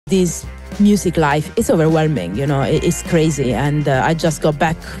this music life is overwhelming, you know, it's crazy. And I just got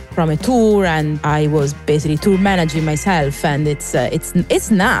back from a tour and I was basically tour managing myself, and it's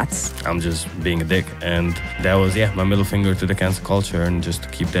nuts. I'm just being a dick, and that was my middle finger to the cancel culture, and just to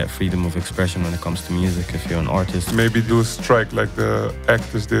keep that freedom of expression when it comes to music if you're an artist. Maybe do a strike like the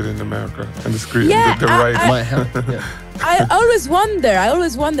actors did in America and the right might help. I always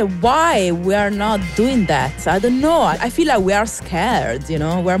wonder why we are not doing that. I don't know. I feel like we are scared, you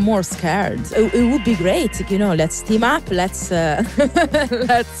know, we're more scared. It would be great, you know, let's team up, let's,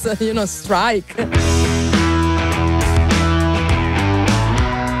 you know, strike.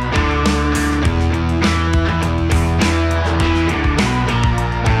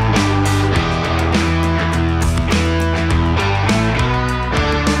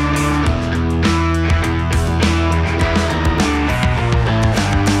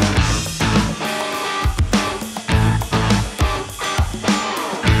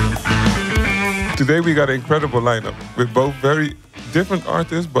 Today we got an incredible lineup with both very different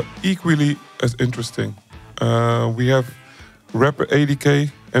artists, but equally as interesting. We have rapper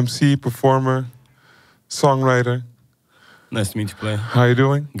A.D.K, MC, performer, songwriter. Nice to meet you, player. How you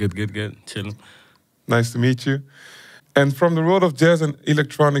doing? Good. Chilling. Nice to meet you. And from the world of jazz and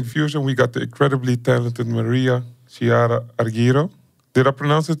electronic fusion, we got the incredibly talented Maria Chiara Argirò. Did I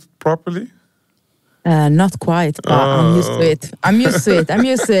pronounce it properly? Not quite, but I'm used to it. I'm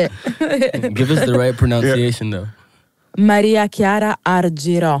used to it. Give us the right pronunciation, though. Maria Chiara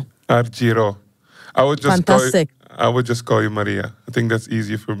Argirò. Argirò. Fantastic. I would just call you Maria. I think that's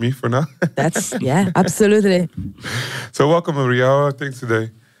easier for me for now. Absolutely. So welcome, Maria. How are things today?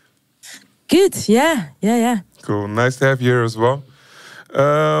 Good, yeah. Cool, nice to have you here as well.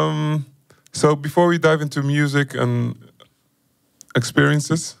 So before we dive into music and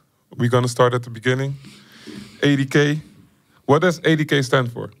experiences, we're going to start at the beginning. A.D.K. What does A.D.K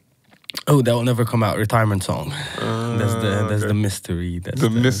stand for? Oh, that will never come out. Retirement song. That's the mystery. That's the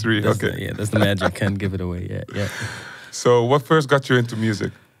mystery, That's the magic. Can't give it away. Yeah. So what first got you into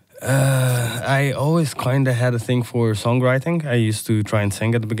music? I always kind of had a thing for songwriting. I used to try and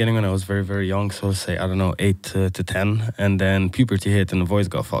sing at the beginning when I was very, very young. So say, I don't know, 8 to 10. And then puberty hit and the voice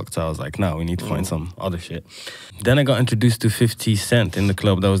got fucked. So I was like, no, we need to find some other shit. Then I got introduced to 50 Cent in the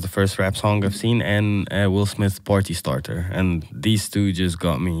club. That was the first rap song I've seen. And Will Smith's Party Starter. And these two just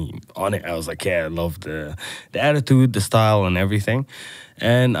got me on it. I was like, I love the attitude, the style and everything.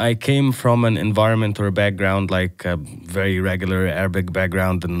 And I came from an environment or a background like a very regular Arabic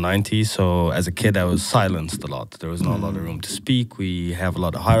background in the 90s. So as a kid, I was silenced a lot. There was not a lot of room to speak. We have a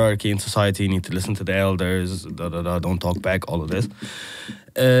lot of hierarchy in society. You need to listen to the elders, don't talk back, all of this.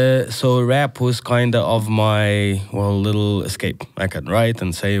 So rap was kind of my, little escape. I could write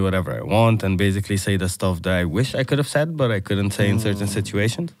and say whatever I want and basically say the stuff that I wish I could have said, but I couldn't say in certain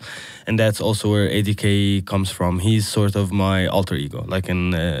situations. And that's also where A.D.K comes from. He's sort of my alter ego. Like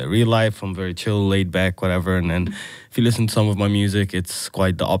in real life, I'm very chill, laid back, whatever. And then if you listen to some of my music, it's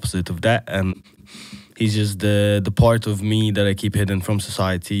quite the opposite of that. And he's just the part of me that I keep hidden from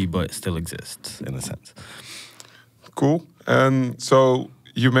society, but still exists in a sense. Cool. And so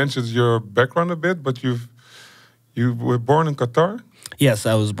you mentioned your background a bit, but you were born in Qatar? Yes,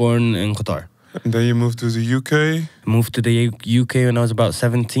 I was born in Qatar. And then you moved to the UK? Moved to the UK when I was about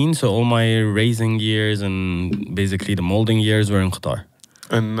 17, so all my raising years and basically the molding years were in Qatar.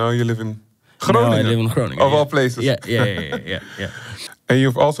 And now you live in Groningen? Now I live in Groningen. Of all places? Yeah. And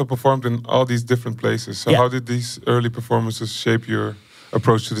you've also performed in all these different places. So how did these early performances shape your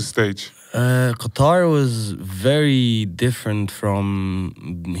approach to the stage? Qatar was very different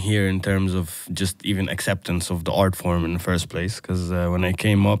from here in terms of just even acceptance of the art form in the first place. Because when I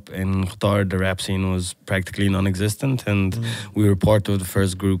came up in Qatar, the rap scene was practically non-existent. And we were part of the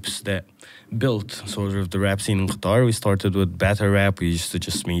first groups that built sort of the rap scene in Qatar. We started with battle rap. We used to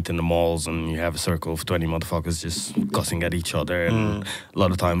just meet in the malls and you have a circle of 20 motherfuckers just cussing at each other. And a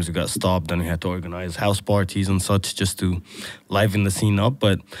lot of times we got stopped and we had to organize house parties and such just to liven the scene up.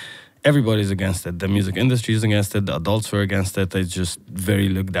 But everybody's against it. The music industry is against it. The adults were against it. It's just very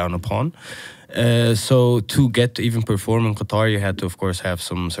looked down upon. So to get to even perform in Qatar, you had to, of course, have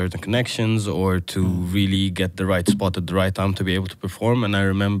some certain connections or to really get the right spot at the right time to be able to perform. And I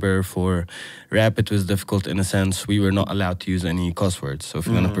remember for rap, it was difficult in a sense. We were not allowed to use any cuss words. So if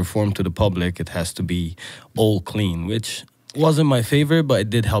you're going to perform to the public, it has to be all clean, which wasn't my favorite, but it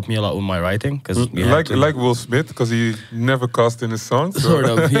did help me a lot with my writing. Like Will Smith, because he never cussed in his songs? Sort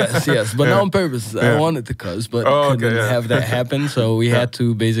of, yes. But not on purpose. I wanted to cuss, but couldn't have that happen. So we had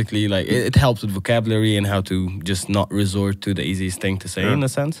to basically, it helped with vocabulary and how to just not resort to the easiest thing to say in a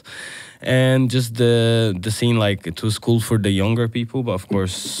sense. and just the scene, like it was cool for the younger people, but of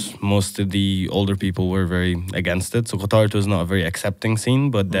course most of the older people were very against it. So Qatar was not a very accepting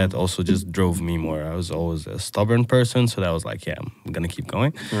scene, but that also just drove me more. I was always a stubborn person, so that was like, yeah, I'm gonna keep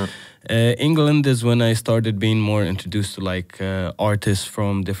going. England is when I started being more introduced to like artists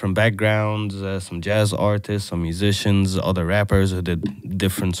from different backgrounds, some jazz artists, some musicians, other rappers who did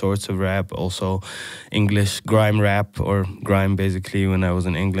different sorts of rap. Also English grime rap, or grime basically, when I was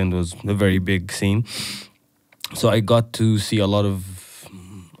in England, was a very big scene. So I got to see a lot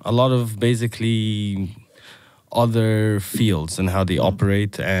of basically other fields and how they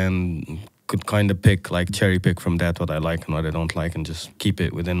operate, and could kind of pick, like cherry pick from that what I like and what I don't like, and just keep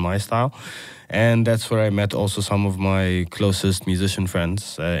it within my style. And that's where I met also some of my closest musician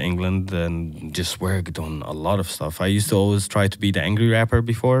friends, England, and just worked on a lot of stuff. I used to always try to be the angry rapper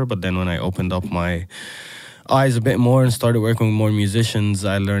before, but then when I opened up my eyes a bit more and started working with more musicians,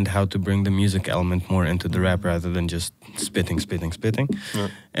 I learned how to bring the music element more into the rap rather than just spitting. Yeah.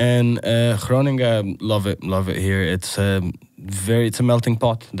 And Groningen, love it here. It's a melting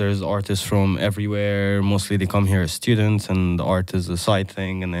pot. There's artists from everywhere. Mostly they come here as students, and the art is a side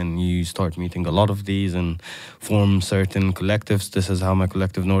thing, and then you start meeting a lot of these and form certain collectives. This is how my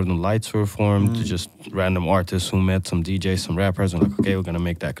collective Northern Lights were formed. Just random artists who met some DJs, some rappers, and like, okay, we're gonna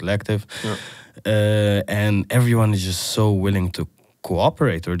make that collective. Yeah. And everyone is just so willing to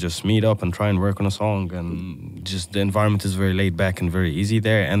cooperate or just meet up and try and work on a song, and just the environment is very laid back and very easy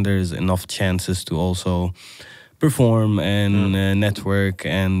there, and there's enough chances to also perform and network,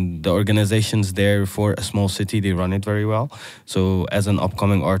 and the organizations there, for a small city, they run it very well. So as an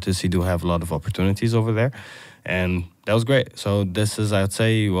upcoming artist, you do have a lot of opportunities over there, and that was great. So this is, I'd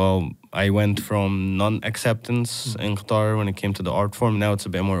say, well, I went from non-acceptance in Qatar when it came to the art form. Now it's a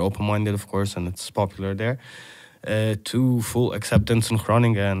bit more open-minded, of course, and it's popular there, to full acceptance in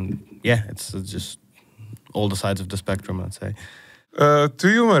Groningen. And yeah, it's just all the sides of the spectrum, I'd say. To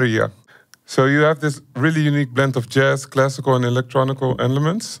you, Maria. So you have this really unique blend of jazz, classical, and electronical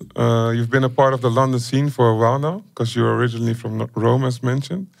elements. You've been a part of the London scene for a while now, because you're originally from Rome, as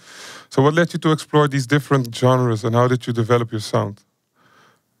mentioned. So what led you to explore these different genres, and how did you develop your sound?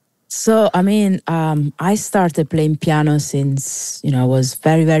 So, I mean, I started playing piano since, I was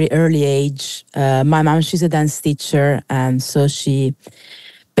very, very early age. My mom, she's a dance teacher, and so she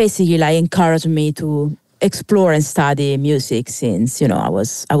basically encouraged me to explore and study music since, I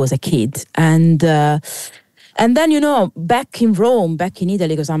was a kid. And then, back in Rome, back in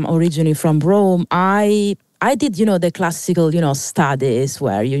Italy, because I'm originally from Rome, I did, the classical, studies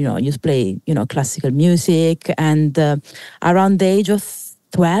where, you play, classical music. And around the age of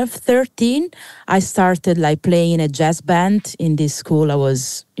 12, 13, I started playing in a jazz band in this school I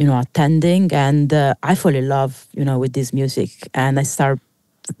was, attending. And I fell in love, with this music. And I started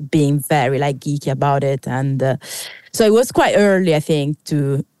being very geeky about it. And so it was quite early, I think,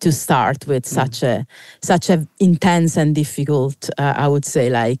 to start with such a intense and difficult, I would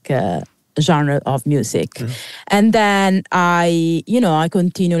say, genre of music. And then I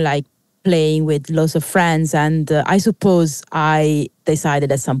continue playing with lots of friends, and I suppose I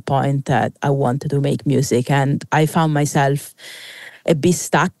decided at some point that I wanted to make music, and I found myself a bit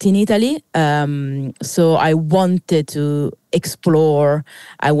stuck in Italy. So I wanted to explore,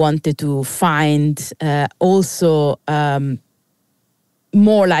 I wanted to find also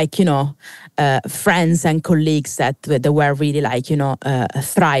more friends and colleagues that were really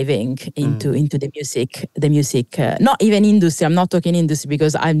thriving into the music, not even industry. I'm not talking industry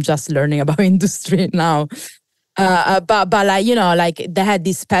because I'm just learning about industry now. But they had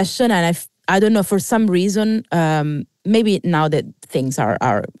this passion, and I don't know, for some reason, maybe now that things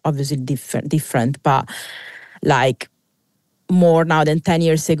are obviously different, but more now than 10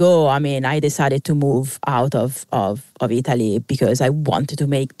 years ago, I mean, I decided to move out of Italy because I wanted to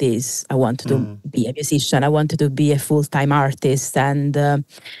make this. I wanted to be a musician. I wanted to be a full-time artist. And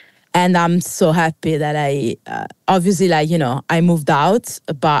I'm so happy that I, obviously, I moved out,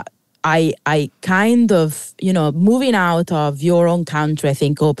 but I kind of, moving out of your own country, I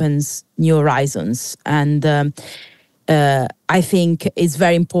think opens new horizons. And I think it's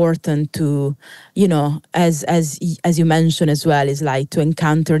very important to, as you mentioned as well, is to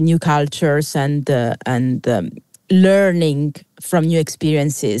encounter new cultures and learning from new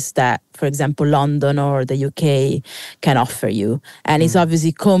experiences that, for example, London or the UK can offer you. And it's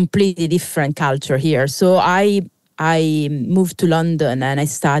obviously completely different culture here. So I moved to London and I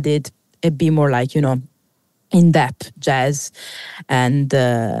studied a bit more in-depth jazz, and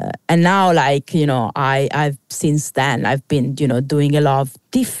now I've since then I've been, doing a lot of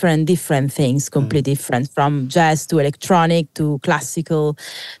different things, completely different, from jazz to electronic to classical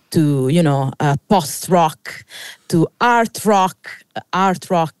to post rock to art rock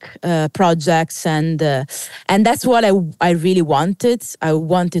projects, and that's what I really wanted. I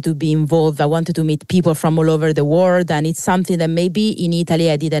wanted to be involved. I wanted to meet people from all over the world, and it's something that maybe in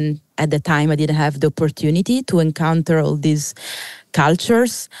Italy I didn't have the opportunity to encounter all these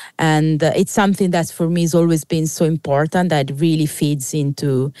cultures, and it's something that for me has always been so important, that it really feeds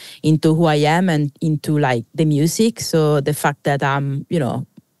into who I am and into like the music. So the fact that I'm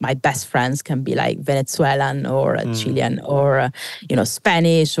my best friends can be like Venezuelan or Chilean or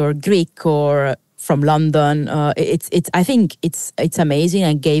Spanish or Greek or from London. I think it's amazing,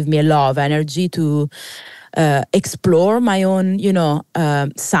 and gave me a lot of energy to explore my own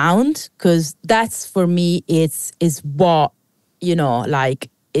sound, because that's for me is what like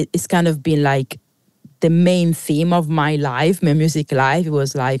it's kind of been like the main theme of my life, my music life. It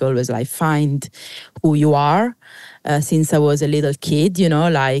was like always like find who you are. Since I was a little kid,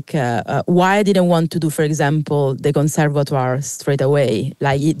 why I didn't want to do, for example, the conservatoire straight away.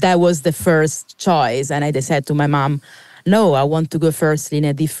 Like that was the first choice, and I said to my mom, no, I want to go first in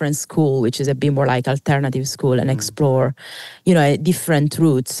a different school, which is a bit more like alternative school, and explore, different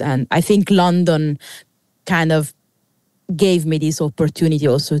routes. And I think London kind of gave me this opportunity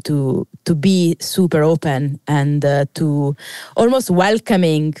also to be super open and to almost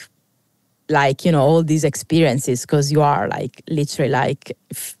welcoming all these experiences, because you are like literally like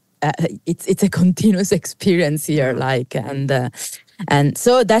it's a continuous experience here, and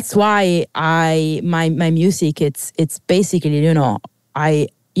so that's why my music it's basically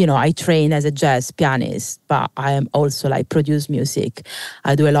I train as a jazz pianist, but I am also like produce music.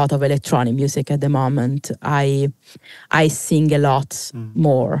 I do a lot of electronic music at the moment. I sing a lot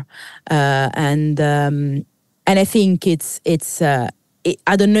more, and I think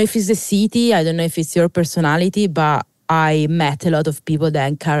I don't know if it's the city, I don't know if it's your personality, but I met a lot of people that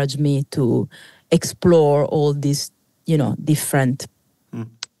encouraged me to explore all these, different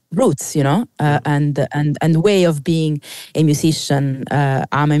roots, and way of being a musician.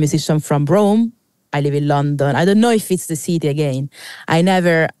 I'm a musician from Rome. I live in London. I don't know if it's the city again. I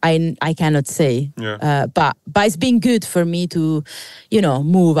cannot say. Yeah. But it's been good for me to,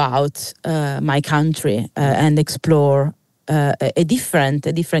 move out my country and explore a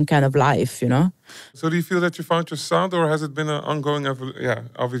different kind of life, So do you feel that you found your sound, or has it been an ongoing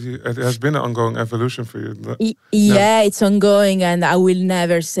obviously it has been an ongoing evolution for you? Yeah, it's ongoing, and I will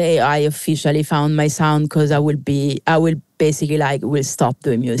never say I officially found my sound, because I will basically will stop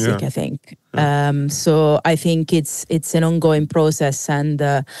doing music, I think. So I think it's an ongoing process, and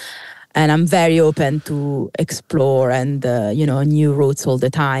I'm very open to explore and new routes all the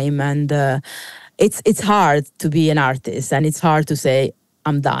time, and it's hard to be an artist, and it's hard to say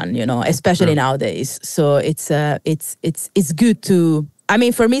I'm done, especially nowadays. So it's good to. I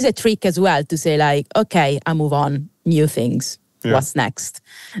mean, for me, it's a trick as well to say like, okay, I move on, new things. Yeah. What's next?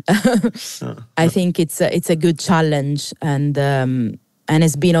 I think it's a good challenge, and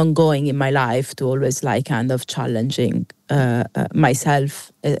it's been ongoing in my life to always like kind of challenging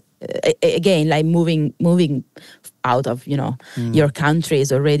myself. Again, like moving out of your country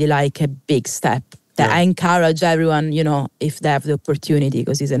is already like a big step that I encourage everyone, if they have the opportunity,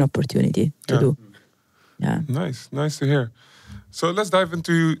 because it's an opportunity to do. Yeah. Nice to hear. So let's dive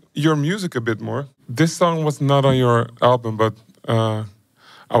into your music a bit more. This song was not on your album, but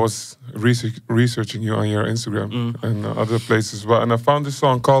I was researching you on your Instagram and other places as well, and I found this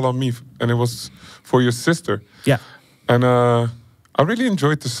song "Call on Me," and it was for your sister. Yeah. And I really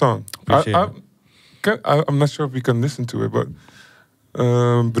enjoyed the song. I'm not sure if we can listen to it, but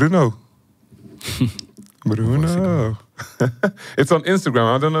Bruno. Bruno. It's on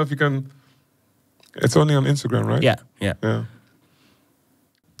Instagram. I don't know if you can. It's only on Instagram, right? Yeah.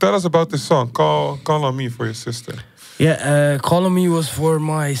 Tell us about this song, Call on Me, for your sister. Yeah, Call on Me was for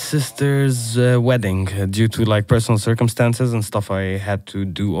my sister's wedding. Due to like personal circumstances and stuff I had to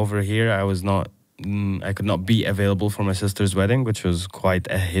do over here, I could not be available for my sister's wedding, which was quite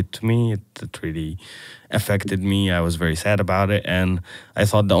a hit to me. It really affected me. I was very sad about it, and I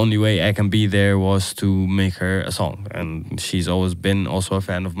thought the only way I can be there was to make her a song. And she's always been also a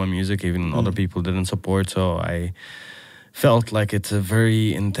fan of my music, even other people didn't support. So I felt like it's a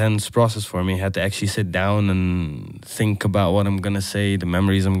very intense process for me. I had to actually sit down and think about what I'm gonna say, the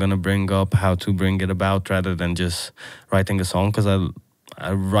memories I'm gonna bring up, how to bring it about, rather than just writing a song, because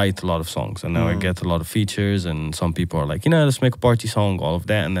I write a lot of songs, and now I get a lot of features, and some people are like, let's make a party song, all of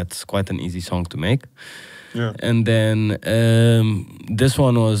that, and that's quite an easy song to make. Yeah. And then this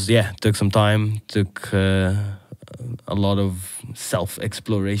one was, took some time, took a lot of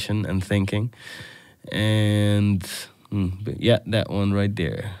self-exploration and thinking. And but yeah, that one right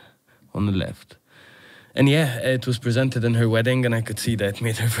there on the left. And yeah, it was presented in her wedding, and I could see that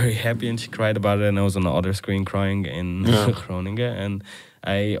made her very happy, and she cried about it, and I was on the other screen crying in Groningen. And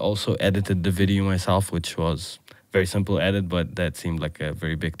I also edited the video myself, which was very simple edit, but that seemed like a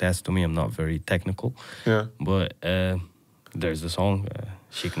very big task to me. I'm not very technical. Yeah. But there's the song.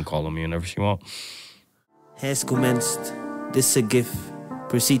 She can call on me whenever she wants. Has commenced. This a gift.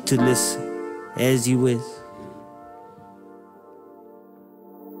 Proceed to listen as you wish.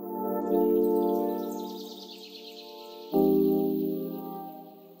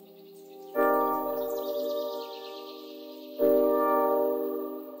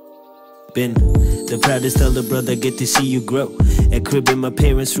 Been the proudest elder brother, get to see you grow. A crib in my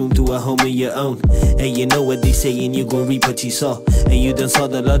parents' room to a home of your own. And you know what they say, and you gon' reap what you saw. And you done saw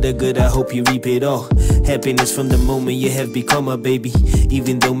the lot of good, I hope you reap it all. Happiness from the moment you have become a baby.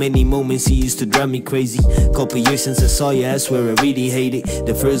 Even though many moments you used to drive me crazy. Couple years since I saw you, I swear I really hate it.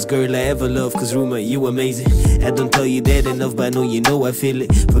 The first girl I ever loved, cause rumor, you amazing. I don't tell you that enough, but I know you know I feel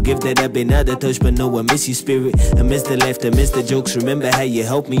it. Forgive that I've been out of touch, but no, I miss you spirit. I miss the laughter, miss the jokes. Remember how you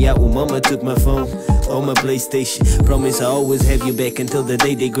helped me out when mama took my phone or my PlayStation. Promise I always have you back until the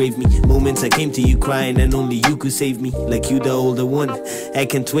day they grave me. Moments I came to you crying and only you could save me. Like you the older one, I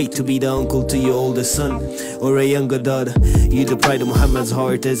can't wait to be the uncle to your older son or a younger daughter. You the pride of Muhammad's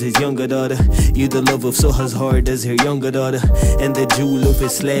heart as his younger daughter. You the love of Soha's heart as her younger daughter. And the jewel of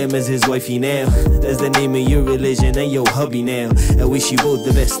Islam as his wifey now. That's the name of your religion and your hubby now. I wish you both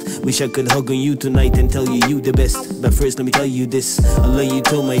the best. Wish I could hug on you tonight and tell you the best. But first let me tell you this, I love you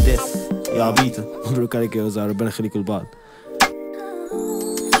till my death. يا عبيطة مبروك عليك يا وزارة، ربنا يخليكم لبعض.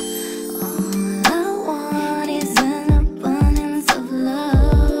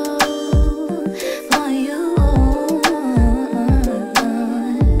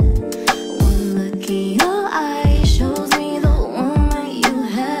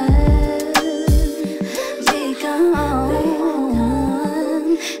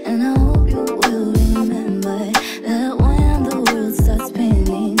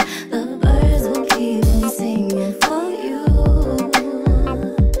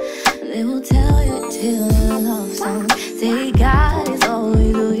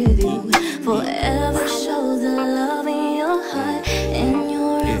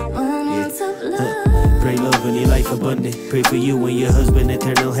 Pray for you and your husband,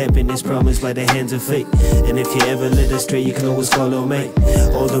 eternal happiness promised by the hands of fate. And if you ever led astray, you can always call on me.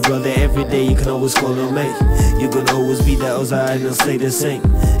 Older brother, every day you can always call on me. You can always be that Ozai and I'll stay the same.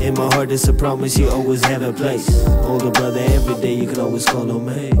 In my heart it's a promise, you always have a place. Older brother, every day you can always call on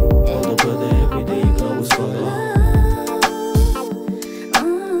me. Older brother, every day you can always call on me.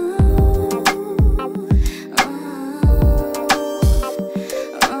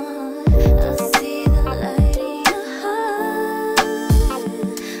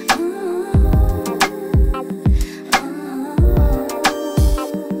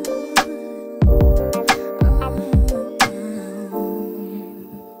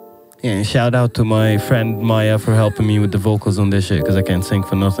 Yeah, and shout out to my friend Maya for helping me with the vocals on this shit, because I can't sing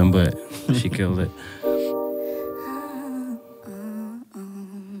for nothing, but she killed it.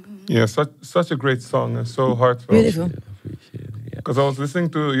 Yeah, such a great song and so heartfelt. Beautiful. Appreciate it, Because I was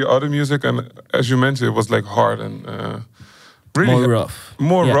listening to your other music, and as you mentioned, it was like hard and really More rough.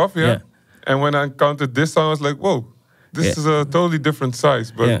 More Yeah, rough, yeah. yeah. And when I encountered this song, I was like, whoa, this is a totally different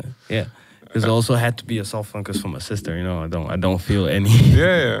size. But yeah. Because it also had to be a soft one, because for my sister, you know, I don't feel any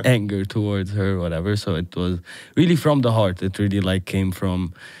anger towards her or whatever. So it was really from the heart. It really like came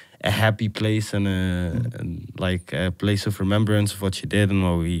from a happy place and like a place of remembrance of what she did and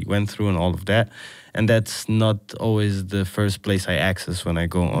what we went through and all of that. And that's not always the first place I access when I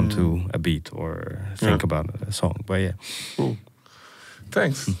go onto a beat or think about a song. But yeah. Cool.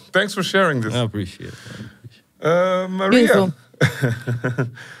 Thanks. Thanks for sharing this. I appreciate it. Maria.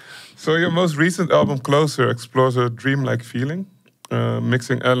 So your most recent album, Closer, explores a dreamlike feeling,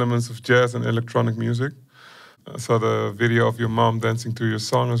 mixing elements of jazz and electronic music. I saw the video of your mom dancing to your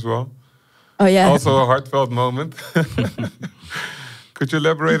song as well. Oh, yeah. Also a heartfelt moment. Could you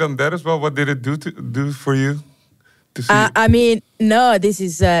elaborate on that as well? What did it do for you? To see I mean, no, this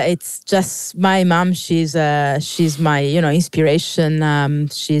is, it's just my mom. She's my, inspiration.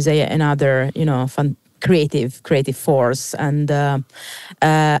 She's another, creative force. And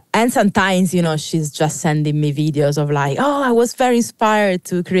sometimes, you know, she's just sending me videos of like, oh, I was very inspired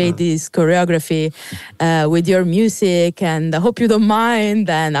to create this choreography with your music, and I hope you don't mind.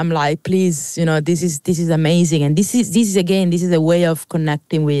 And I'm like, please, you know, this is amazing, and this is a way of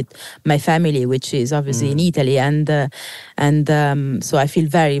connecting with my family, which is obviously in Italy, and so I feel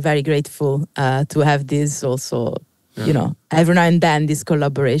very, very grateful to have this also. You know, every now and then these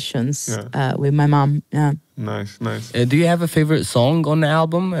collaborations with my mom. Yeah. Nice. Do you have a favorite song on the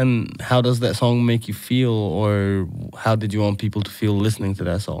album, and how does that song make you feel, or how did you want people to feel listening to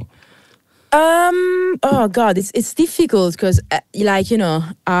that song? Oh God, it's difficult because, like, you know,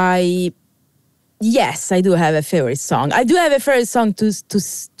 Yes, I do have a favorite song. I do have a favorite song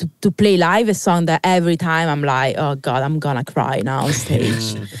to play live, a song that every time I'm like, oh God, I'm gonna cry now on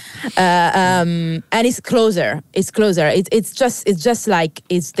stage. And it's Closer. It's Closer. It's just like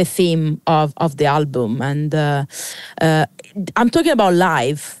it's the theme of the album. And I'm talking about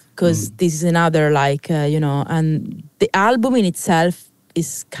live because this is another like, you know, and the album in itself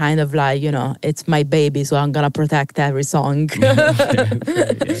is kind of like, you know, it's my baby, so I'm gonna protect every song.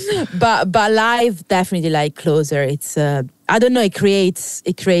 But live, definitely like Closer. It's I don't know. It creates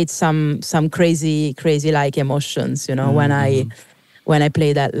some crazy like emotions, you know, when I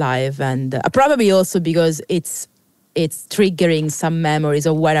play that live, and probably also because it's triggering some memories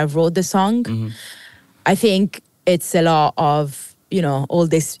of where I wrote the song. I think it's a lot of, you know, all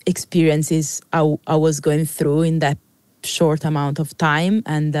these experiences I was going through in that short amount of time,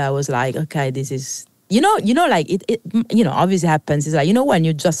 and I was like, okay, this is, you know, like it you know, obviously happens. It's like, you know, when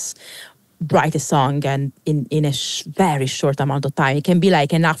you just write a song and in a very short amount of time, it can be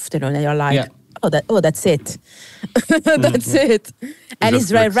like an afternoon, and you're like, that's it. That's it. And it's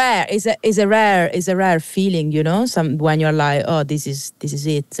very rare. It's a rare feeling, you know, when you're like, oh, this is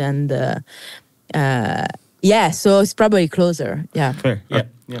it. And so it's probably Closer. Yeah. Fair. Yeah.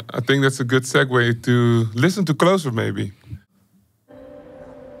 I think that's a good segue to listen to Closer, maybe.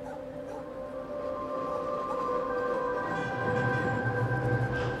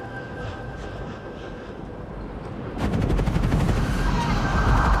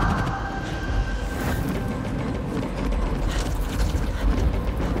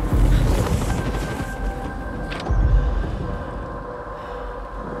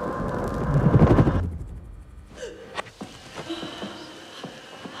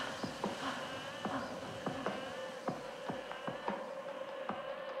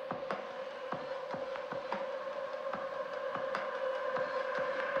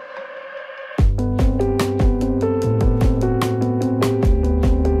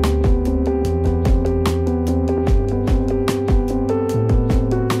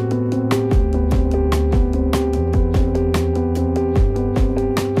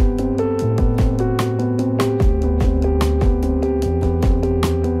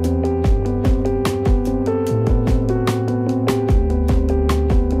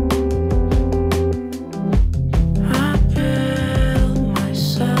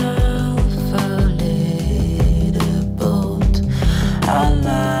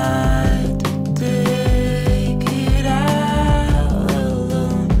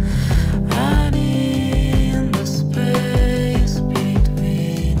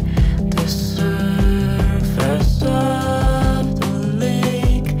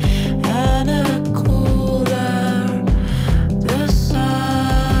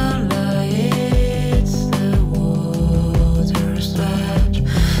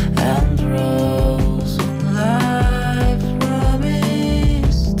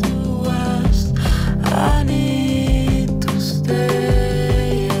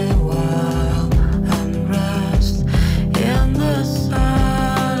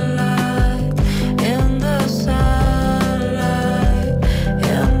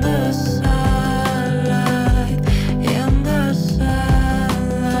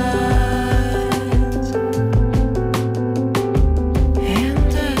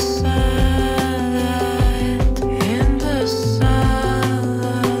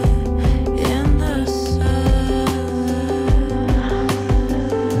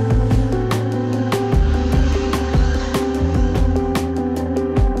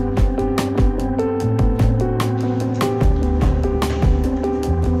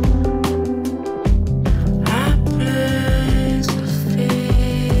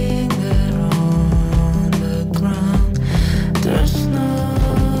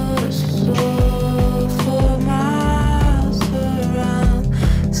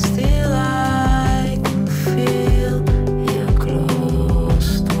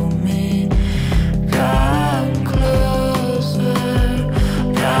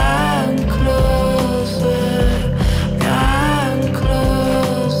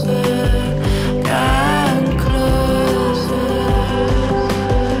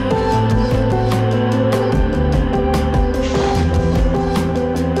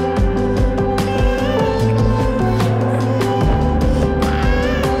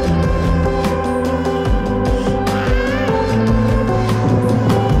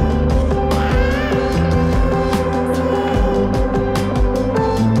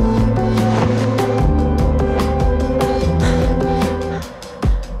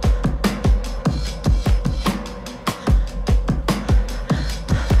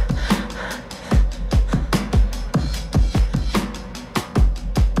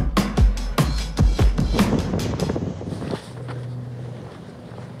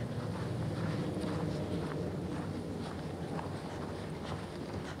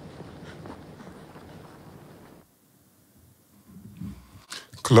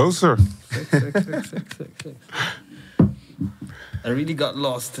 Closer. I really got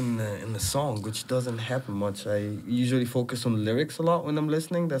lost in the song, which doesn't happen much. I usually focus on lyrics a lot when I'm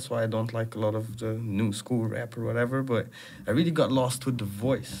listening. That's why I don't like a lot of the new school rap or whatever. But I really got lost with the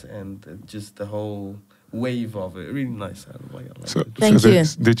voice and just the whole wave of it. Really nice. I like so, it. Thank you.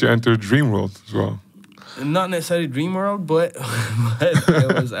 Did you enter Dream World as well? Not necessarily dream world, but,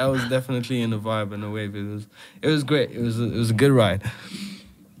 I was definitely in the vibe and the wave. It was great. It was a good ride.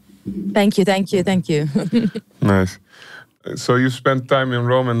 Thank you. Nice. So you spent time in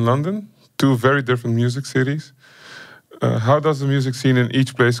Rome and London, two very different music cities. How does the music scene in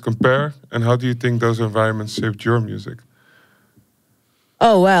each place compare, and how do you think those environments shaped your music?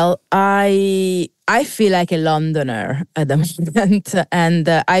 Oh well, I feel like a Londoner at the moment, and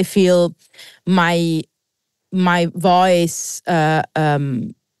I feel my voice,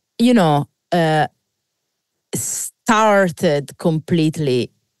 started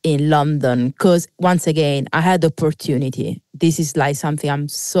completely in London because once again I had the opportunity. This is like something I'm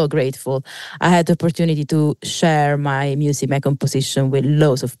so grateful. I had the opportunity to share my music, my composition with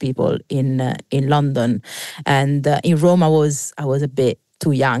loads of people in London, and in Rome I was a bit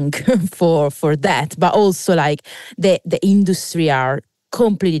too young for that. But also like the industry are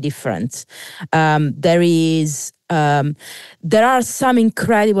completely different. There are some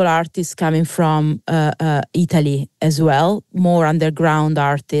incredible artists coming from Italy as well, more underground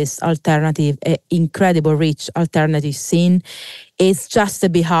artists, alternative, incredible rich alternative scene. It's just a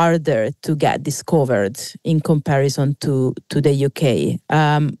bit harder to get discovered in comparison to the UK.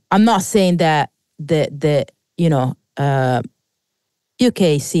 I'm not saying that the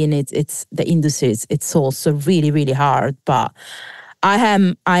UK scene, it's the industry, it's also really, really hard, but I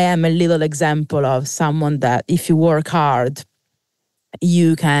am a little example of someone that if you work hard,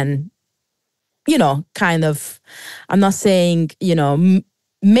 you can, kind of, I'm not saying,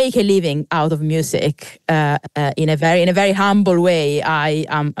 make a living out of music in a very humble way. I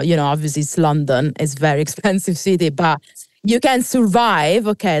am, obviously it's London, it's a very expensive city, but you can survive.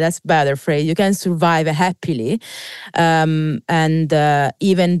 Okay, that's better phrase. You can survive happily, and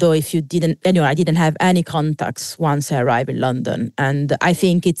even though if you didn't, I didn't have any contacts once I arrived in London, and I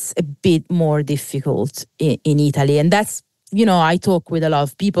think it's a bit more difficult in Italy, and that's. I talk with a lot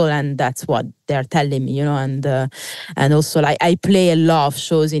of people, and that's what they're telling me. And also like I play a lot of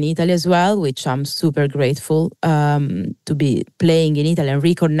shows in Italy as well, which I'm super grateful to be playing in Italy and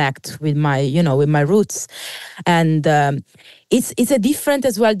reconnect with my, with my roots. And it's a different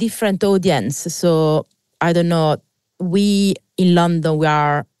audience. So I don't know. We in London,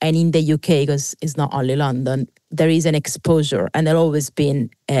 and in the UK, because it's not only London, there is an exposure, and there always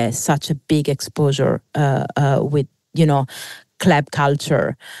been such a big exposure with. Club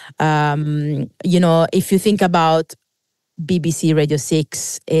culture. If you think about BBC Radio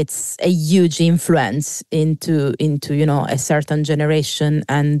 6, it's a huge influence into a certain generation,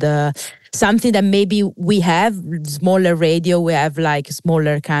 and something that maybe we have smaller radio, we have like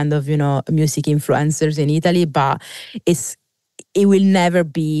smaller kind of music influencers in Italy, but it will never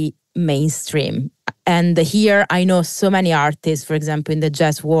be mainstream. And here I know so many artists, for example, in the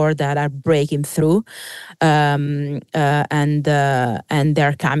jazz world that are breaking through, and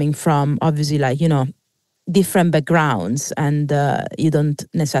they're coming from obviously like different backgrounds, and you don't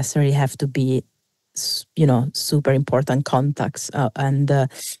necessarily have to be super important contacts, and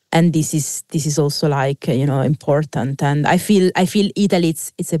this is also like important. And I feel Italy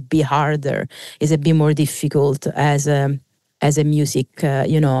it's a bit harder, it's a bit more difficult as a music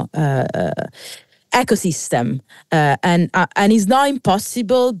ecosystem, and it's not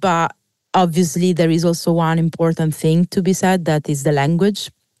impossible, but obviously there is also one important thing to be said, that is the language.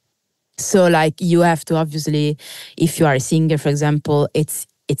 So like you have to obviously, if you are a singer, for example, it's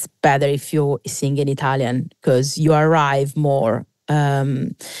better if you sing in Italian because you arrive more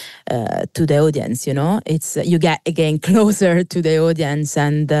to the audience. It's you get again closer to the audience,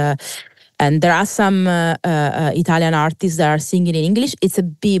 and there are some Italian artists that are singing in English. It's a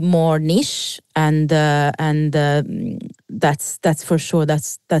bit more niche, and that's for sure.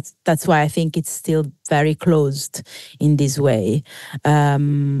 That's why I think it's still very closed in this way.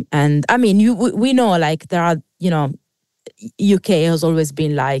 And I mean, we know like there are UK has always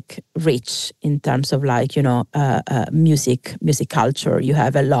been like rich in terms of like music culture. You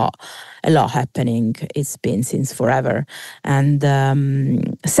have a lot happening. It's been since forever. And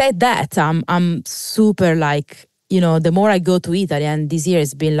said that, I'm super like the more I go to Italy, and this year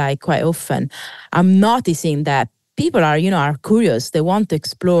it's been like quite often, I'm noticing that people are are curious. They want to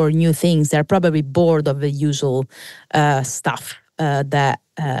explore new things. They're probably bored of the usual stuff that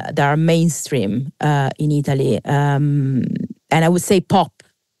are mainstream in Italy, and I would say pop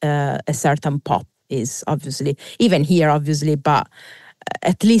a certain pop is, obviously, even here, obviously, but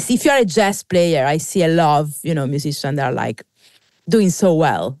at least if you're a jazz player, I see a lot of, musicians that are like doing so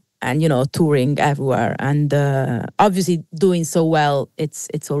well and, touring everywhere. And obviously doing so well,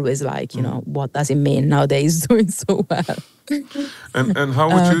 it's always like, what does it mean nowadays doing so well? And how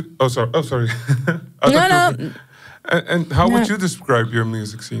would you, sorry. No. And how would you describe your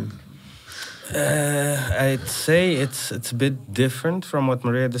music scene? I'd say it's a bit different from what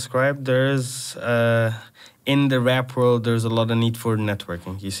Maria described. There's in the rap world, there's a lot of need for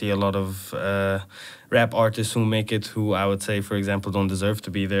networking. You see a lot of rap artists who make it, who I would say, for example, don't deserve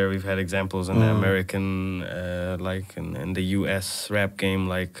to be there. We've had examples in the American, like in the US rap game,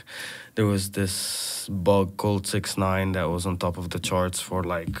 like there was this bug called 6ix9ine that was on top of the charts for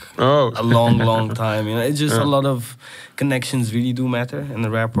like a long time. It's just a lot of connections really do matter in the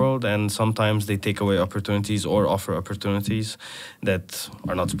rap world, and sometimes they take away opportunities or offer opportunities that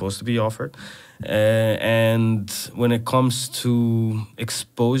are not supposed to be offered. And when it comes to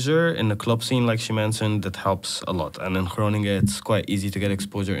exposure in the club scene, like she mentioned, that helps a lot. And in Groningen, it's quite easy to get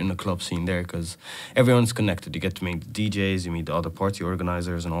exposure in the club scene there because everyone's connected. You get to meet the DJs, you meet the other party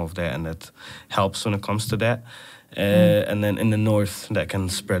organizers and all of that, and that helps when it comes to that. And then in the north, that can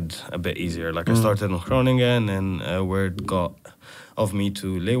spread a bit easier. Like I started in Groningen, and word got of me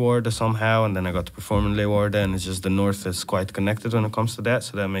to Leeuwarden somehow, and then I got to perform in Leeuwarden, and it's just the north is quite connected when it comes to that,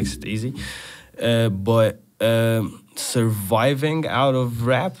 so that makes it easy. But surviving out of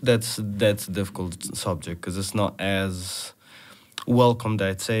rap, that's a difficult subject because it's not as welcomed,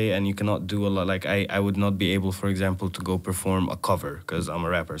 I'd say, and you cannot do a lot. Like I would not be able, for example, to go perform a cover because I'm a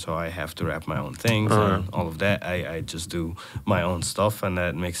rapper, so I have to rap my own things and all of that. I just do my own stuff, and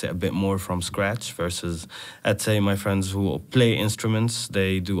that makes it a bit more from scratch versus, I'd say, my friends who play instruments,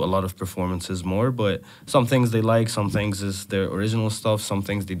 they do a lot of performances more, but some things they like, some things is their original stuff, some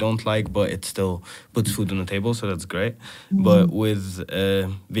things they don't like, but it still puts food on the table, so that's great. But with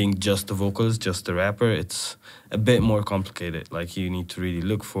being just the vocalist, just the rapper, it's a bit more complicated. Like you need to really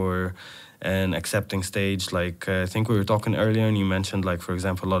look for an accepting stage. Like I think we were talking earlier and you mentioned, like, for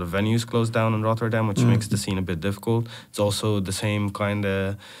example, a lot of venues closed down in Rotterdam, which makes the scene a bit difficult. It's also the same kind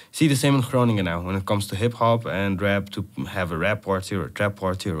of, see the same in Groningen now when it comes to hip hop and rap. To have a rap party or a trap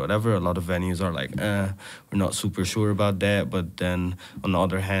party or whatever, a lot of venues are like, we're not super sure about that. But then on the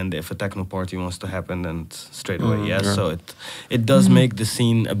other hand, if a techno party wants to happen, then it's straight away yes. Yeah. So it does make the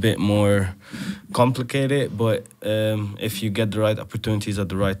scene a bit more complicated, but if you get the right opportunities at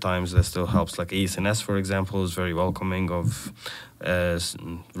the right times, that still helps. Like ESNS, for example, is very welcoming of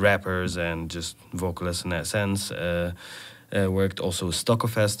rappers and just vocalists in that sense. Worked also with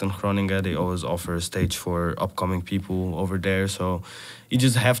Stokkenfest in Groningen. They always offer a stage for upcoming people over there. So you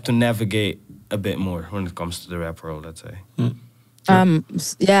just have to navigate a bit more when it comes to the rap world, I'd say.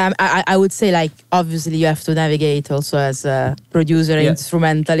 I would say, like, obviously you have to navigate also as a producer,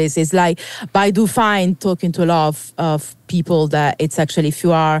 instrumentalist. It's like, but I do find talking to a lot of people that it's actually, if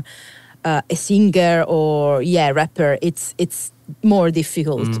you are a singer or rapper, it's more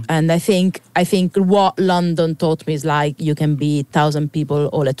difficult. And I think what London taught me is, like, you can be 1,000 people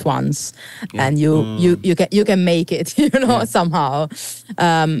all at once, and you can make it, somehow.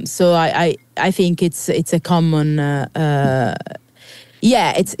 So I think it's a common.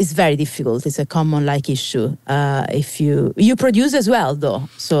 It's very difficult. It's a common, like, issue. If you produce as well, though.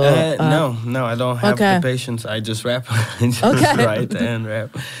 So no, I don't have the patience. I just rap. I just write and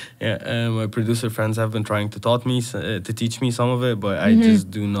rap. My producer friends have been trying to teach me some of it, but I just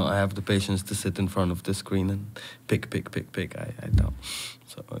do not have the patience to sit in front of the screen and pick. I don't.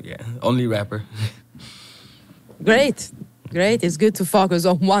 So only rapper. Great. It's good to focus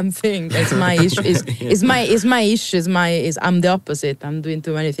on one thing. It's my issue. I'm the opposite. I'm doing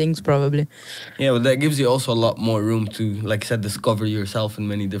too many things, probably. Yeah, but that gives you also a lot more room to, like I said, discover yourself in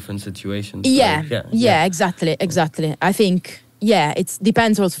many different situations. Exactly. I think it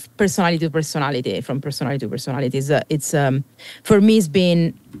depends also personality to personality, from personality to personality. It's for me, it's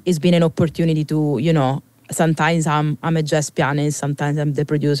been an opportunity to, sometimes I'm a jazz pianist, sometimes I'm the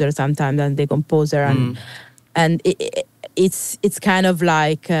producer, sometimes I'm the composer, and it's kind of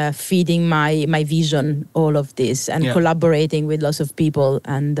like feeding my vision, all of this, and collaborating with lots of people.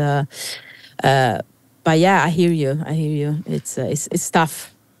 And but I hear you. It's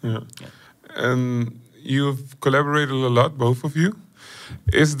tough. And you've collaborated a lot, both of you.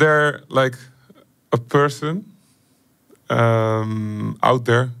 Is there, like, a person out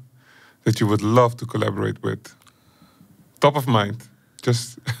there that you would love to collaborate with? Top of mind.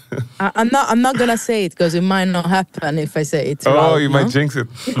 Just. I'm not gonna say it because it might not happen if I say it. Oh, loud, you might jinx it.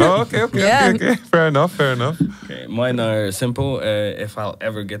 No, okay. Yeah. Okay. Fair enough. Okay, mine are simple. If I'll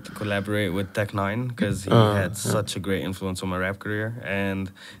ever get to collaborate with Tech9, because he had such a great influence on my rap career,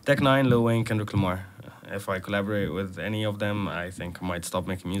 and Tech9, Lil Wayne, Kendrick Lamar. If I collaborate with any of them, I think I might stop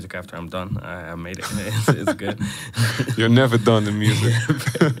making music after I'm done. I made it. It's good. You're never done in music.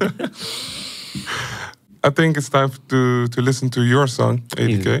 I think it's time to listen to your song,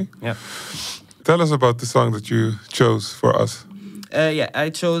 A.D.K. Yeah. Tell us about the song that you chose for us. I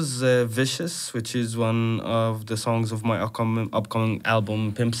chose Vicious, which is one of the songs of my upcoming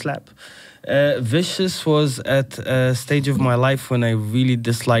album, Pimp Slap. Vicious was at a stage of my life when I really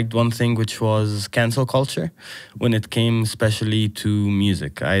disliked one thing, which was cancel culture, when it came especially to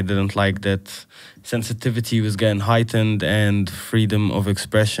music. I didn't like that sensitivity was getting heightened and freedom of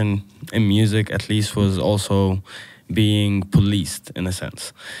expression in music, at least, was also being policed in a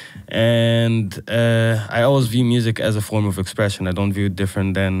sense. And I always view music as a form of expression. I don't view it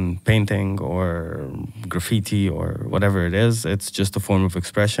different than painting or graffiti or whatever it is. It's just a form of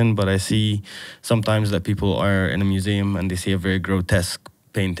expression. But I see sometimes that people are in a museum and they see a very grotesque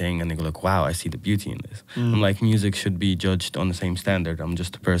painting and they go like, wow, I see the beauty in this. I'm like, music should be judged on the same standard. I'm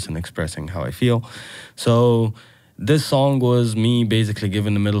just a person expressing how I feel. So this song was me basically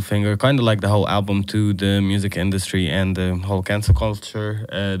giving the middle finger, kind of like the whole album, to the music industry and the whole cancel culture.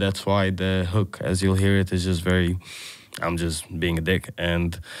 That's why the hook, as you'll hear it, is just very, I'm just being a dick.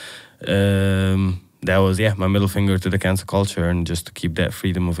 And that was, my middle finger to the cancel culture, and just to keep that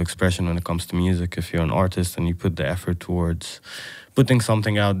freedom of expression when it comes to music. If you're an artist and you put the effort towards putting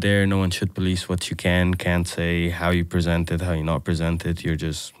something out there, no one should police what you can't say, how you present it, how you not present it. You're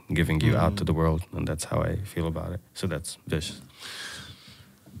just giving you out to the world, and that's how I feel about it. So that's Vicious.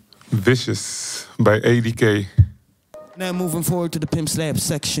 Vicious by A.D.K. Now moving forward to the Pimp Slap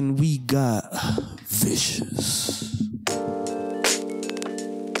section, we got Vicious.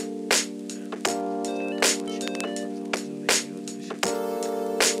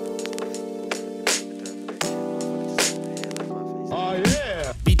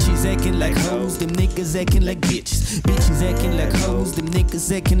 Acting like hoes, them niggas acting like bitches. Bitches acting like hoes, them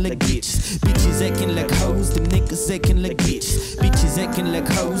niggas acting like bitches. Bitches acting like hoes, them niggas acting like bitches. Bitches acting like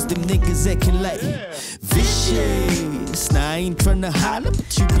hoes, them niggas acting like vicious. Now I ain't tryna holler,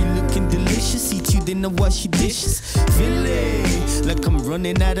 but you be looking delicious. Eat you, then I wash your dishes. Feel it like I'm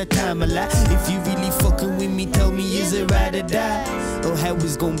running out of time a lot. If you really fucking with me, tell me, is it ride or die? Or how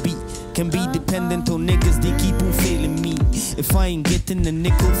it's gonna be? Can be dependent on niggas, they keep on failing me. If I ain't getting a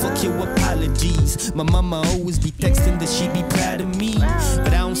nickel, fuck your apologies. My mama always be texting that she be proud of me, but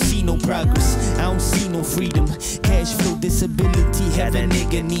I don't see no progress, I don't see no freedom. Cash flow, disability, have a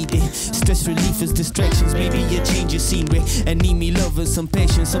nigga needed. Stress relief is distractions, maybe a change of scenery. I need me love and some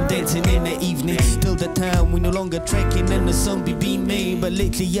patience, I'm dancing in the evening. Till the time we no longer tracking and the sun be beaming. But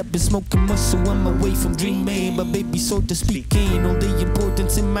lately I've been smoking much, so I'm away from dreaming. But baby, so to speak, ain't all the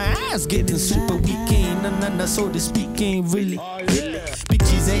importance in my eyes getting super weekend. Nah, so to speak, ain't really.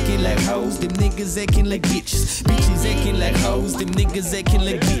 Bitches acting like hoes, them niggas acting like bitches. Bitches acting like hoes, them niggas acting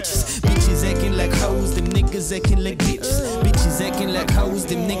like bitches. Bitches acting like hoes, them niggas acting like bitches. Bitches acting like hoes,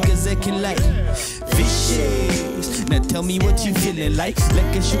 them niggas acting like vicious. Now tell me what you feeling like.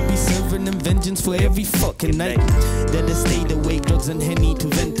 Like I should be serving them vengeance for every fucking night. That I stayed awake, drugs and Henny to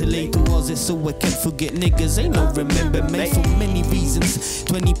ventilate towards it so I can't forget niggas. Ain't no remember me for many reasons.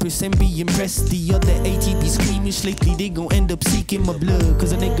 20% be impressed, the other 80 be squeamish. Lately they gon' end up seeking my blood,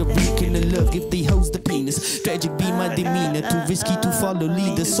 cause a nigga breaking the love if they hoes the penis. Tragic be my demeanor, too risky to follow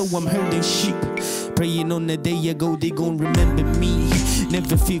leaders, so I'm herding sheep. Praying on the day I go, they gon' remember me.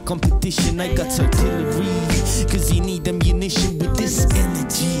 Never fear competition, I got artillery, cause you need ammunition with this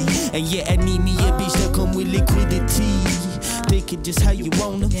energy. And yeah, I need me a bitch that come with liquidity. Take it just how you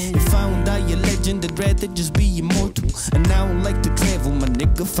wanna. If I don't die a legend, I'd rather just be immortal. And I don't like to travel, my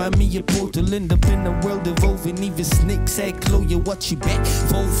nigga, find me a portal. End up in a world evolving, even snakes act low. You watch your back,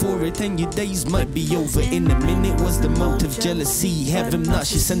 fall for it, and your days might be over. In a minute, what's the motive? Jealousy, have him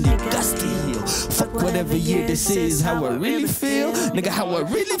nauseous and they got to heal. Fuck whatever year this is, how I really feel. Nigga, how I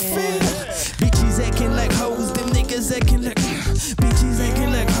really feel. Bitches acting like hoes, them niggas acting like bitches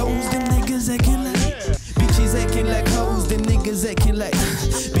acting like hoes, them niggas acting like bitches acting like hoes, them niggas acting like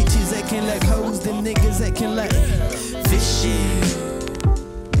bitches acting like hoes, them niggas acting like vicious.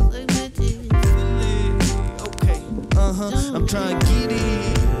 Okay, I'm trying to get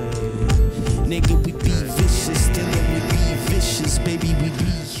it. Nigga, we be vicious, still we be vicious, baby, we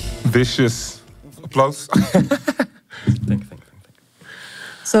be Vicious. Applaus. Thank you.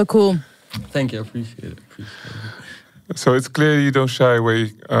 So cool. Thank you, I appreciate it. So it's clear you don't shy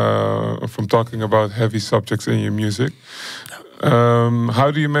away from talking about heavy subjects in your music.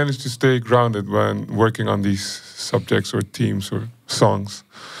 How do you manage to stay grounded when working on these subjects or themes or songs?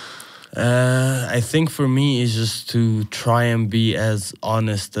 I think for me is just to try and be as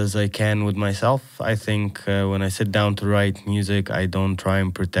honest as I can with myself. I think when I sit down to write music, I don't try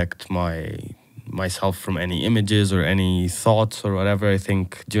and protect myself from any images or any thoughts or whatever. I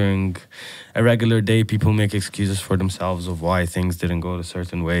think during a regular day, people make excuses for themselves of why things didn't go a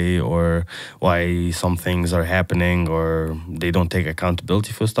certain way or why some things are happening, or they don't take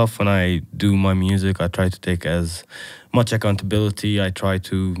accountability for stuff. When I do my music, I try to take as much accountability. I try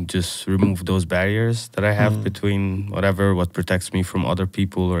to just remove those barriers that I have between what protects me from other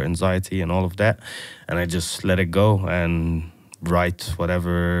people or anxiety and all of that. And I just let it go and write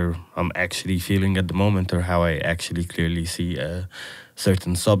whatever I'm actually feeling at the moment, or how I actually clearly see a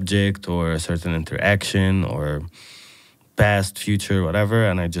certain subject or a certain interaction or past, future, whatever.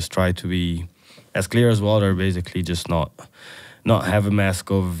 And I just try to be as clear as water, basically, just not have a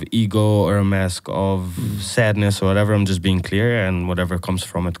mask of ego or a mask of sadness or whatever. I'm just being clear, and whatever comes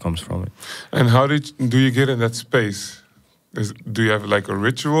from it, comes from it. And how do you get in that space? Do you have like a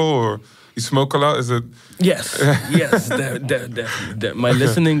ritual, or you smoke a lot? Is it? Yes, yes, definitely. My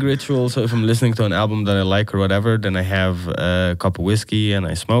listening ritual. So if I'm listening to an album that I like or whatever, then I have a cup of whiskey and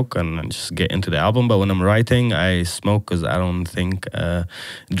I smoke and I just get into the album. But when I'm writing, I smoke because I don't think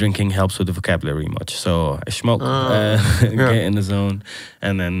drinking helps with the vocabulary much. So I smoke, get in the zone,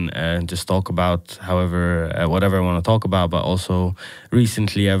 and then just talk about whatever I want to talk about. But also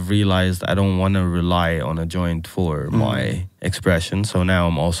recently I've realized I don't want to rely on a joint for my expression. So now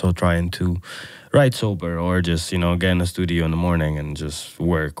I'm also trying to write sober, or just, get in the studio in the morning and just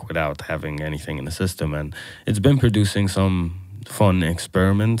work without having anything in the system. And it's been producing some fun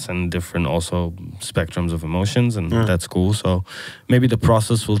experiments and different also spectrums of emotions, and that's cool. So maybe the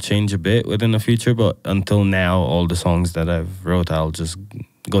process will change a bit within the future, but until now, all the songs that I've wrote, I'll just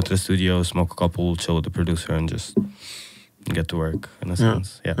go to the studio, smoke a couple, chill with the producer, and just get to work in a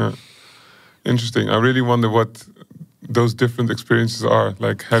sense. Yeah. Interesting. I really wonder what those different experiences are,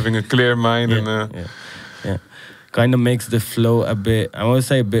 like having a clear mind kind of makes the flow a bit, I want to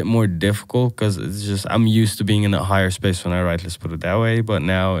say a bit more difficult, because it's just, I'm used to being in a higher space when I write, let's put it that way. But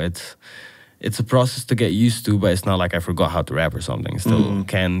now it's a process to get used to, but it's not like I forgot how to rap or something. Still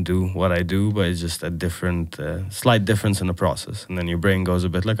can do what I do, but it's just a different, slight difference in the process. And then your brain goes a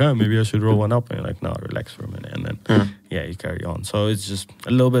bit like, maybe I should roll one up. And you're like, no, relax for a minute. And then, you carry on. So it's just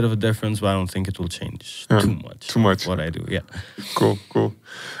a little bit of a difference, but I don't think it will change too much. What I do, Cool.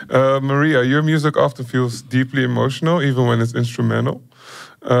 Maria, your music often feels deeply emotional, even when it's instrumental.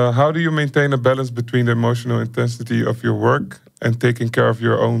 How do you maintain a balance between the emotional intensity of your work and taking care of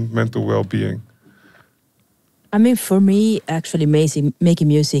your own mental well-being? I mean, for me, actually, making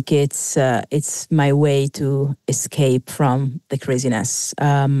music, it's my way to escape from the craziness.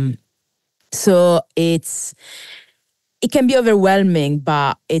 So it can be overwhelming,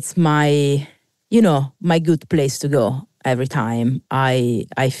 but it's my good place to go every time. I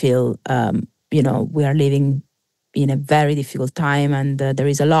feel, we are living in a very difficult time, and there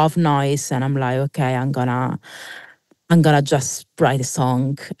is a lot of noise, and I'm like, okay, I'm gonna just write a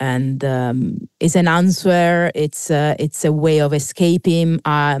song, and it's an answer. It's a way of escaping.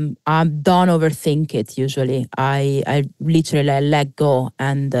 I don't overthink it usually. I literally let go,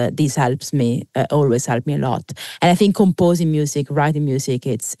 and this helps me. Always helped me a lot. And I think composing music, writing music,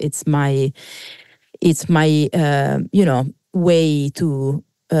 it's my way to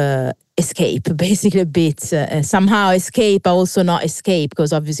escape, basically a bit. Somehow escape, but also not escape,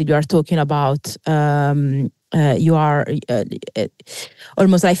 because obviously you are talking about you are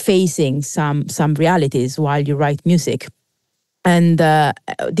almost like facing some realities while you write music. And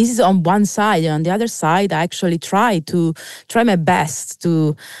this is on one side. And on the other side, I actually try my best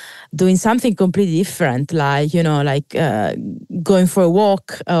to doing something completely different, like going for a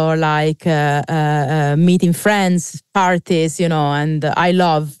walk, or like meeting friends, parties, and I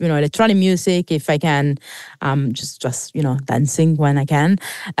love electronic music. If I can, just dancing when I can,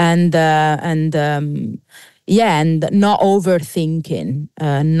 and not overthinking,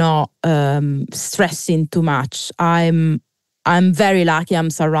 not stressing too much. I'm very lucky.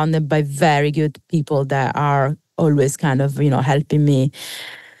 I'm surrounded by very good people that are always kind of, helping me,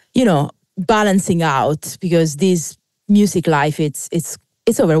 balancing out, because this music life, it's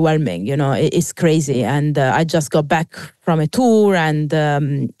overwhelming, it's crazy. And I just got back from a tour, and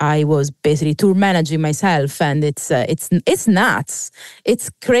I was basically tour managing myself, and it's nuts.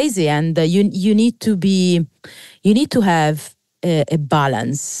 It's crazy. And you need to have a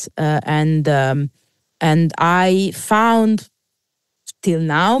balance, and And I found till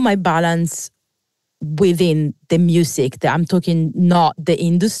now my balance within the music. I'm talking not the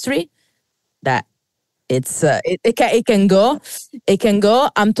industry, that it can go. It can go.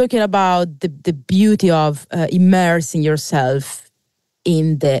 I'm talking about the beauty of immersing yourself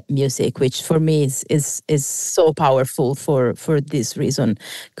in the music, which for me is so powerful for this reason,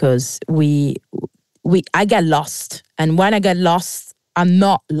 because I get lost, and when I get lost, I'm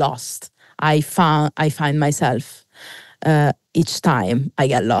not lost. I find myself each time I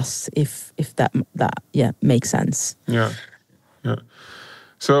get lost. If that yeah makes sense. Yeah, yeah.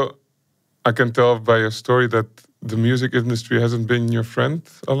 So I can tell by your story that the music industry hasn't been your friend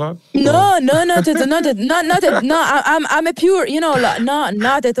a lot. No, no, not at, not at, not at, no. I'm a pure,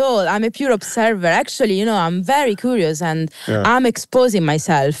 not at all. I'm a pure observer. Actually, I'm very curious, and Yeah. I'm exposing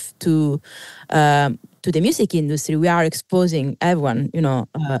myself to the music industry. We are exposing everyone,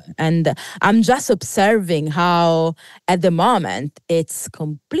 and I'm just observing how at the moment it's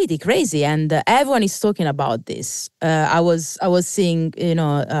completely crazy, and everyone is talking about this. I was seeing,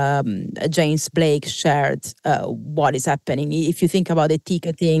 James Blake shared what is happening. If you think about the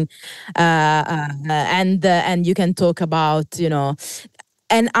ticketing, and you can talk about,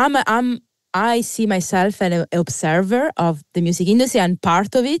 and I see myself as an observer of the music industry, and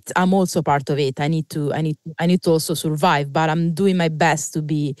part of it, I'm also part of it. I need to also survive, but I'm doing my best to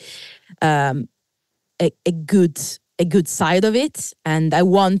be a good side of it, and I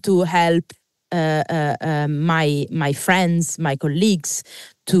want to help my friends, my colleagues,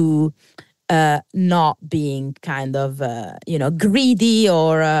 to not being kind of greedy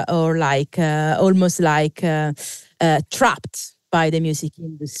or like almost like trapped by the music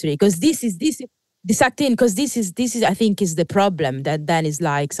industry, because this acting, because this is I think is the problem, that then is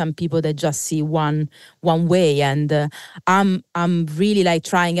like some people that just see one way, and I'm really like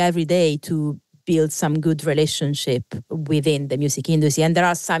trying every day to build some good relationship within the music industry, and there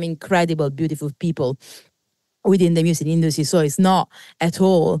are some incredible beautiful people within the music industry, so it's not at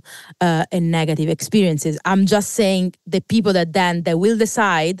all a negative experiences. I'm just saying the people that then they will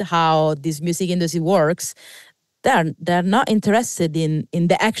decide how this music industry works, they're not interested in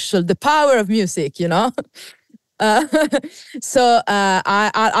the power of music, Uh, so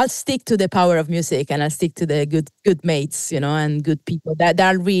I'll stick to the power of music, and I'll stick to the good mates, and good people that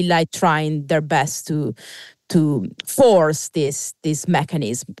are really like trying their best to force this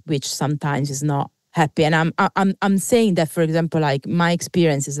mechanism, which sometimes is not happy. And I'm saying that, for example, like my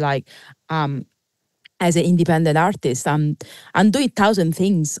experience is like as an independent artist, I'm doing 1,000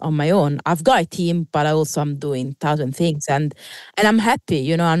 things on my own. I've got a team, but I also am doing 1,000 things, and I'm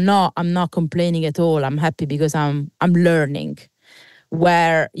happy. I'm not complaining at all. I'm happy because I'm learning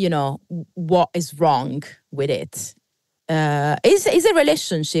where what is wrong with it. It's a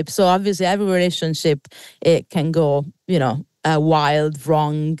relationship, so obviously every relationship, it can go wild,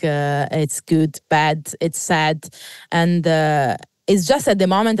 wrong. It's good, bad, it's sad, and. It's just at the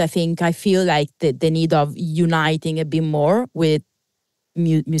moment, I think I feel like the need of uniting a bit more with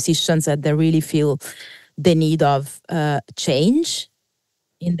musicians, that they really feel the need of change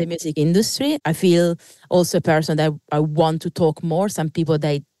in the music industry. I feel also a person that I want to talk more. Some people,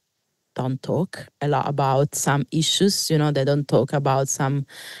 they don't talk a lot about some issues, they don't talk about some,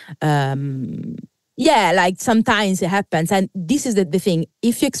 like sometimes it happens. And this is the thing,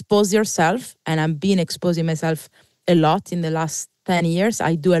 if you expose yourself, and I've been exposing myself a lot in the last 10 years,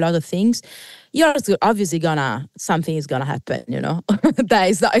 I do a lot of things, you're obviously something is gonna happen,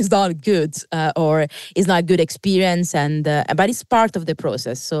 that is not good, or it's not a good experience, and but it's part of the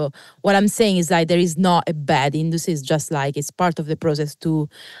process. So what I'm saying is like there is not a bad industry, it's just like it's part of the process to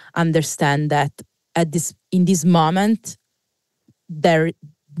understand that in this moment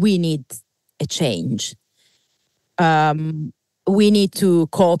we need a change. We need to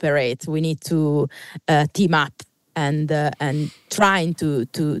cooperate, we need to team up, and trying to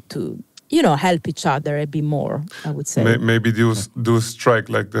help each other a bit more, I would say. Maybe do a strike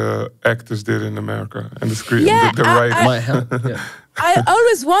like the actors did in America, and the screen, Yeah, the right. Might help. Yeah. I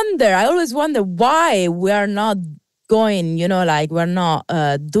always wonder why we are not going, like we're not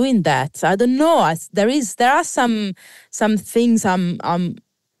doing that. I don't know. There are some things I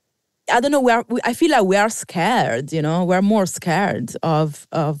don't know. I feel like we are scared. We're more scared of.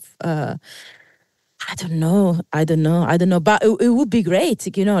 I don't know. But it would be great.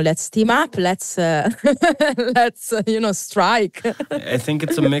 Let's team up. Let's strike. I think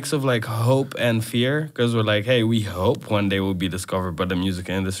it's a mix of like hope and fear, because we're like, hey, we hope one day we'll be discovered by the music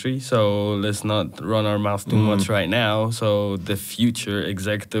industry, so let's not run our mouth too much right now, so the future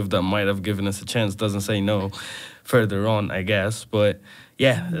executive that might have given us a chance doesn't say no further on, I guess. But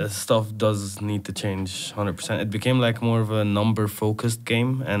yeah, stuff does need to change 100%. It became like more of a number focused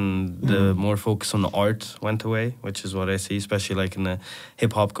game, and the more focus on the art went away, which is what I see, especially like in the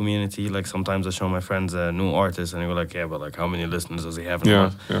hip hop community. Like sometimes I show my friends a new artist and they go like, yeah, but like how many listeners does he have in a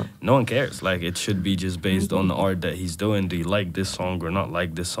month? No one cares. Like it should be just based on the art that he's doing. Do you like this song or not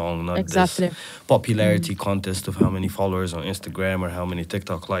like this song? Not Exactly. this popularity contest of how many followers on Instagram or how many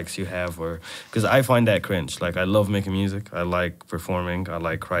TikTok likes you have, or because I find that cringe. Like I love making music, I like performing, I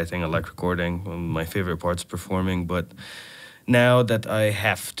like writing, I like recording. My favorite part's performing, but now that I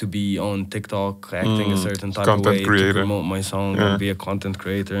have to be on TikTok acting a certain type of way to promote my song and be a content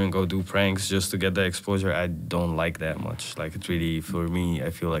creator and go do pranks just to get the exposure, I don't like that much. Like it really, for me,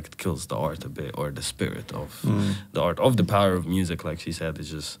 I feel like it kills the art a bit, or the spirit of the art, of the power of music. Like she said, it's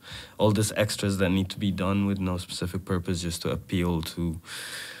just all these extras that need to be done with no specific purpose just to appeal to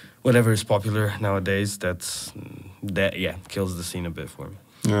whatever is popular nowadays. That kills the scene a bit for me.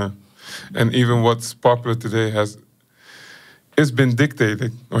 Yeah, and even what's popular today has been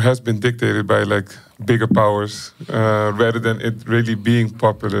dictated by like bigger powers, rather than it really being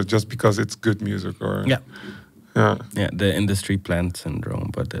popular just because it's good music or yeah, the industry plant syndrome.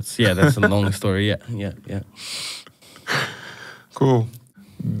 But that's a long story. Yeah. Cool.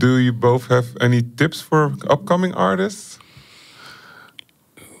 Do you both have any tips for upcoming artists?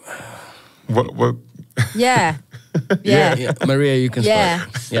 What? Yeah. Yeah. Maria, you can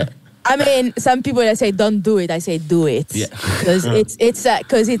start. Yeah. I mean, some people I say don't do it. I say do it. Yeah. Because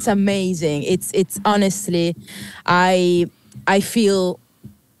it's amazing. It's honestly, I feel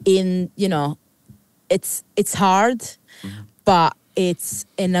it's hard, but it's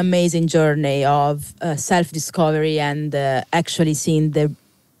an amazing journey of self-discovery and actually seeing the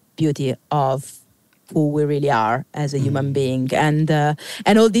beauty of who we really are as a human being, and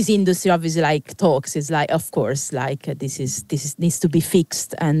all this industry obviously like talks is like, of course, like this needs to be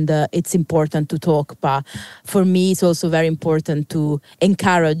fixed, and it's important to talk, but for me it's also very important to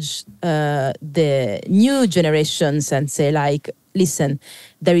encourage the new generations and say like, listen,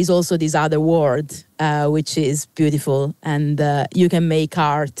 there is also this other world which is beautiful, and you can make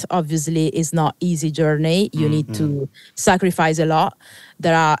art. Obviously it's not easy journey, you need to sacrifice a lot.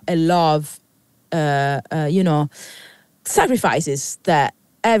 There are a lot of sacrifices that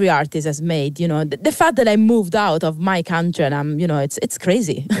every artist has made. The fact that I moved out of my country and I'm, it's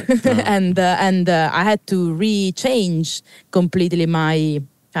crazy. and I had to rechange completely my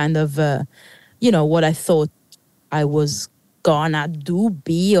kind of, what I thought I was gonna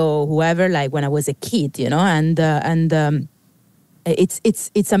be or whoever, like when I was a kid,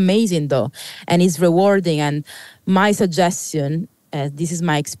 it's amazing though, and it's rewarding. And my suggestion, this is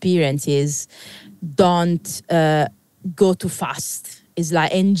my experience, is don't go too fast. It's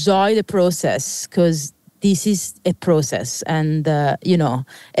like enjoy the process, because this is a process, and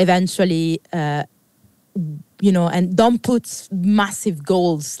eventually and don't put massive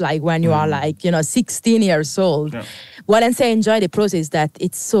goals like when you are like 16 years old. What I'm saying, enjoy the process, is that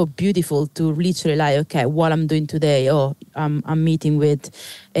it's so beautiful to literally like, okay, what I'm doing today, I'm meeting with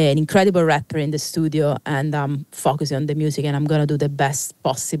an incredible rapper in the studio, and I'm focusing on the music, and I'm gonna do the best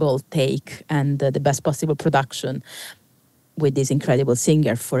possible take and the best possible production with this incredible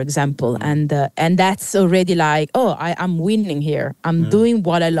singer, for example, and that's already like, I'm winning here. I'm doing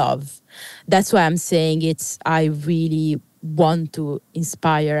what I love. That's why I'm saying I really want to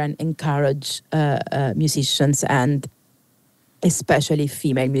inspire and encourage musicians, and especially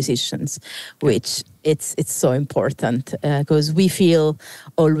female musicians, which it's so important, because we feel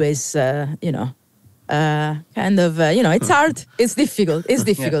always, it's hard, it's difficult.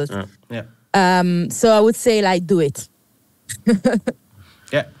 So I would say like, do it.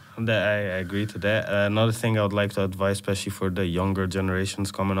 Yeah, I agree to that. Another thing I would like to advise, especially for the younger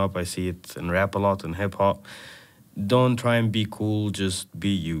generations coming up, I see it in rap a lot, in hip-hop. Don't try and be cool, just be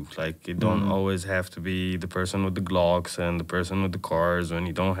you. Like, you don't always have to be the person with the Glocks and the person with the cars when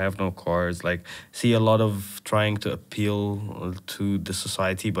you don't have no cars. Like, see a lot of trying to appeal to the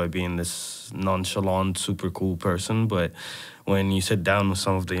society by being this nonchalant, super cool person, but when you sit down with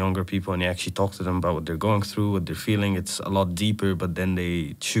some of the younger people and you actually talk to them about what they're going through, what they're feeling, it's a lot deeper, but then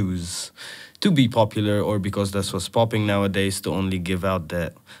they choose to be popular, or because that's what's popping nowadays, to only give out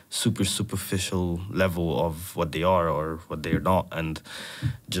that super superficial level of what they are or what they're not. And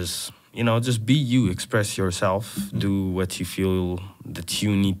just be you, express yourself, do what you feel that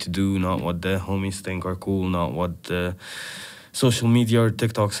you need to do, not what the homies think are cool, not what the social media or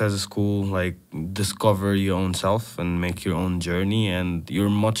TikTok says is cool. Like, discover your own self and make your own journey, and you're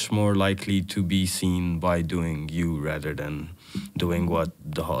much more likely to be seen by doing you rather than doing what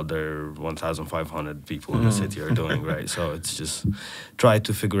the other 1,500 people in the city are doing, right? So it's just try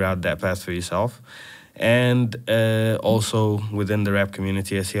to figure out that path for yourself. And also within the rap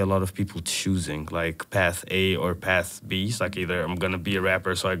community, I see a lot of people choosing like path A or path B. It's like either I'm gonna be a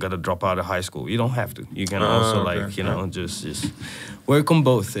rapper, so I gotta drop out of high school. You don't have to. You can also like, you know, just work on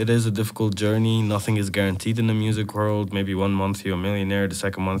both. It is a difficult journey. Nothing is guaranteed in the music world. Maybe 1 month you're a millionaire, the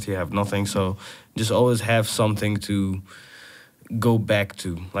second month you have nothing. So just always have something to go back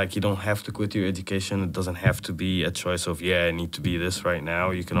to. Like, you don't have to quit your education. It doesn't have to be a choice of, yeah, I need to be this right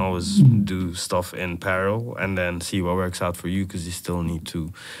now. You can always do stuff in parallel and then see what works out for you, because you still need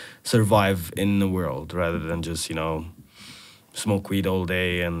to survive in the world rather than just, you know, smoke weed all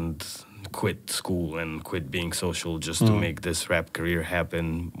day and quit school and quit being social just to make this rap career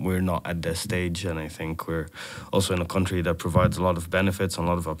happen. We're not at that stage, and I think we're also in a country that provides a lot of benefits and a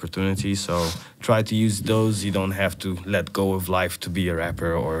lot of opportunities, so try to use those. You don't have to let go of life to be a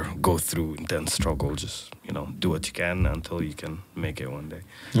rapper or go through intense struggle. Just, you know, do what you can until you can make it one day.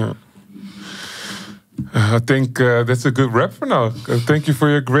 Yeah. I think that's a good wrap for now. Thank you for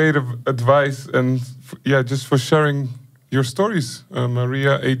your great advice, and just for sharing your stories,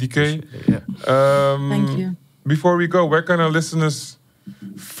 Maria, A.D.K. Thank you. Before we go, where can our listeners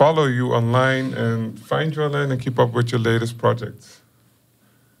follow you online and find you online and keep up with your latest projects?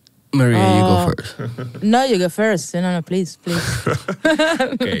 Maria, you go first. No, you go first. No, please.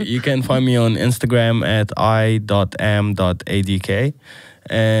 Okay, you can find me on Instagram at i.am.adk.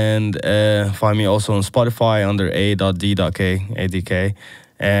 And find me also on Spotify under A.D.K, A.D.K.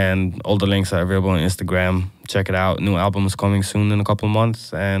 And all the links are available on Instagram. Check it out. New album is coming soon in a couple of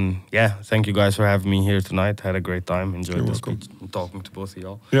months. And yeah, thank you guys for having me here tonight. Had a great time. Enjoyed this speech and talking to both of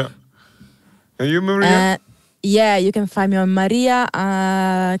y'all. Yeah. And you, Maria? Yeah, you can find me on Maria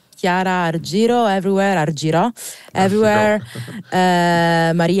Chiara Argirò everywhere. Argirò everywhere.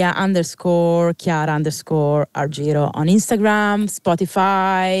 Maria _Chiara _Argirò on Instagram,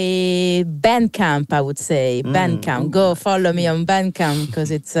 Spotify, Bandcamp. I would say Bandcamp. Go follow me on Bandcamp because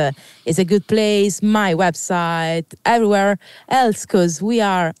it's a good place. My website, everywhere else, because we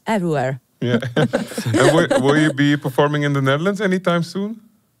are everywhere. Yeah. And will you be performing in the Netherlands anytime soon?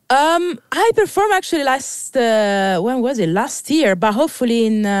 I performed actually last year, but hopefully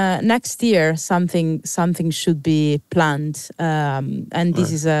in next year something should be planned. And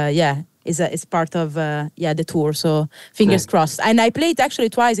this is it's part of the tour. So fingers crossed. And I played actually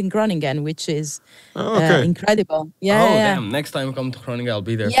twice in Groningen, which is incredible. Yeah. Damn! Next time I come to Groningen, I'll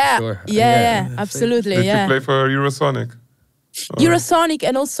be there for sure. Yeah, absolutely. Did you play for Eurosonic? Eurosonic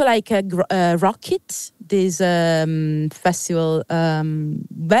and also like Rocket, this festival,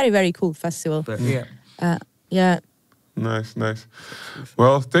 very, very cool festival. Yeah. Nice.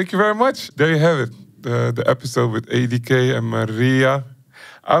 Well, thank you very much. There you have it, the episode with A.D.K and Maria.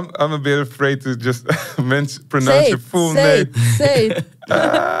 I'm a bit afraid to just pronounce your full name. Say it.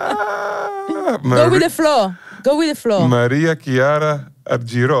 Go with the flow. Maria Chiara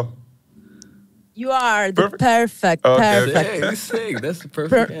Argirò. You are the perfect. Hey, sick. That's the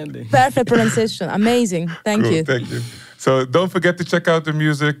perfect ending. Perfect pronunciation. Amazing. Thank you. Thank you. So don't forget to check out the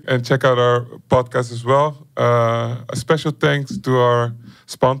music and check out our podcast as well. A special thanks to our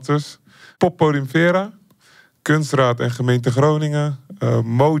sponsors. Poppodium Vera, Kunstraad en Gemeente Groningen,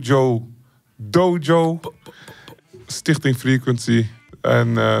 Mojo Dojo, Stichting Frequency.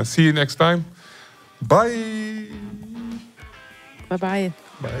 And see you next time. Bye. Bye-bye.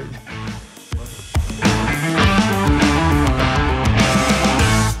 Bye.